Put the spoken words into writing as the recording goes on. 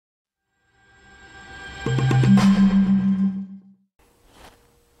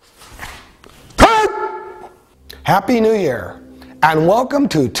Happy New Year, and welcome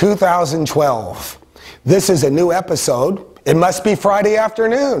to 2012. This is a new episode. It must be Friday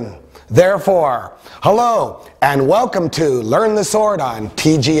afternoon. Therefore, hello, and welcome to Learn the Sword on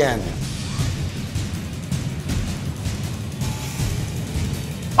TGN.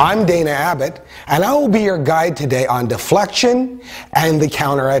 I'm Dana Abbott, and I will be your guide today on deflection and the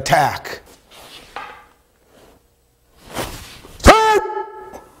counterattack.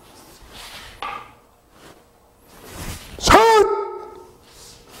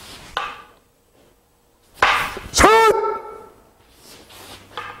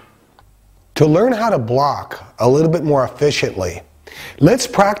 To learn how to block a little bit more efficiently, let's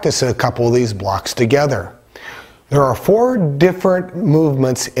practice a couple of these blocks together. There are 4 different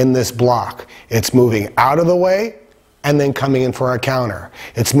movements in this block. It's moving out of the way and then coming in for a counter.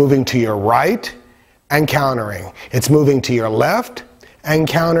 It's moving to your right and countering. It's moving to your left and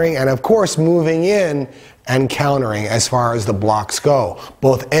countering, and of course moving in and countering as far as the blocks go.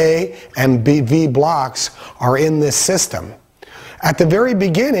 Both A and B blocks are in this system. At the very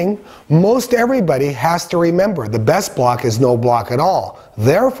beginning, most everybody has to remember the best block is no block at all.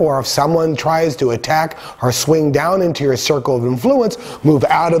 Therefore, if someone tries to attack or swing down into your circle of influence, move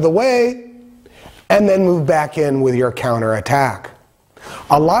out of the way and then move back in with your counterattack.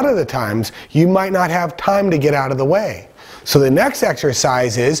 A lot of the times, you might not have time to get out of the way. So the next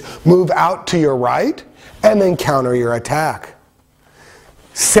exercise is move out to your right and then counter your attack.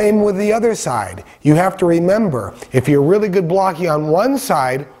 Same with the other side. You have to remember, if you're really good blocking on one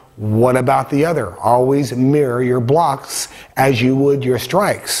side, what about the other? Always mirror your blocks as you would your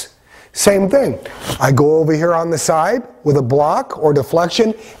strikes. Same thing. I go over here on the side with a block or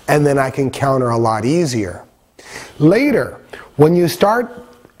deflection, and then I can counter a lot easier. Later, when you start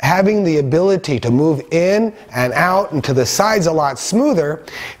having the ability to move in and out and to the sides a lot smoother,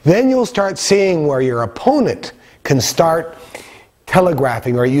 then you'll start seeing where your opponent can start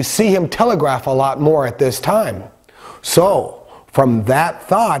telegraphing, or you see him telegraph a lot more at this time. So, from that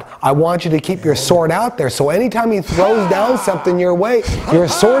thought, I want you to keep your sword out there, so anytime he throws down something your way, your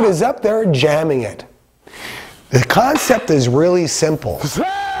sword is up there jamming it. The concept is really simple.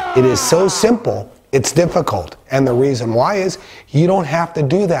 It is so simple, it's difficult. And the reason why is you don't have to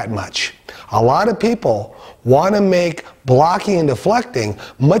do that much. A lot of people want to make blocking and deflecting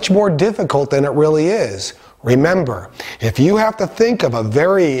much more difficult than it really is. Remember, if you have to think of a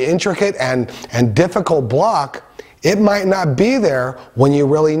very intricate and difficult block, it might not be there when you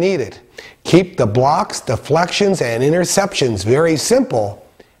really need it. Keep the blocks, deflections, and interceptions very simple,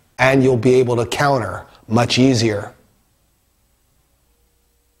 and you'll be able to counter much easier.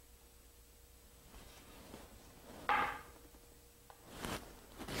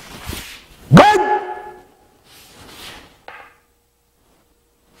 Good!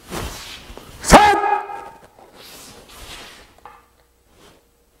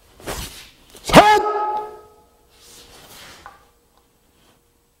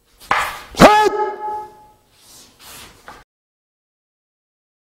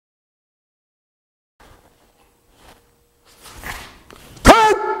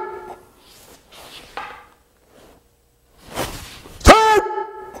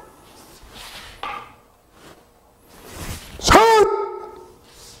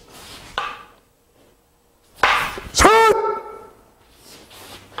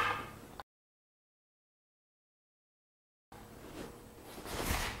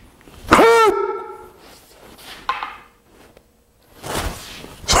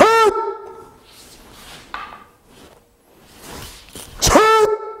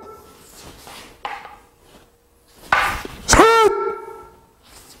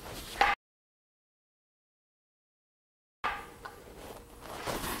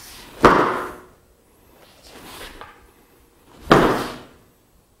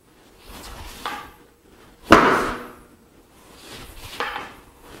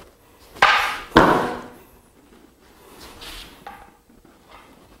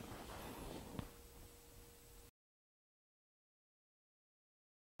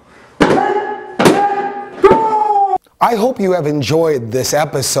 I hope you have enjoyed this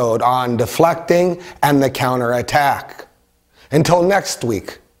episode on deflecting and the counterattack. Until next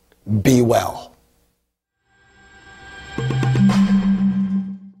week, be well.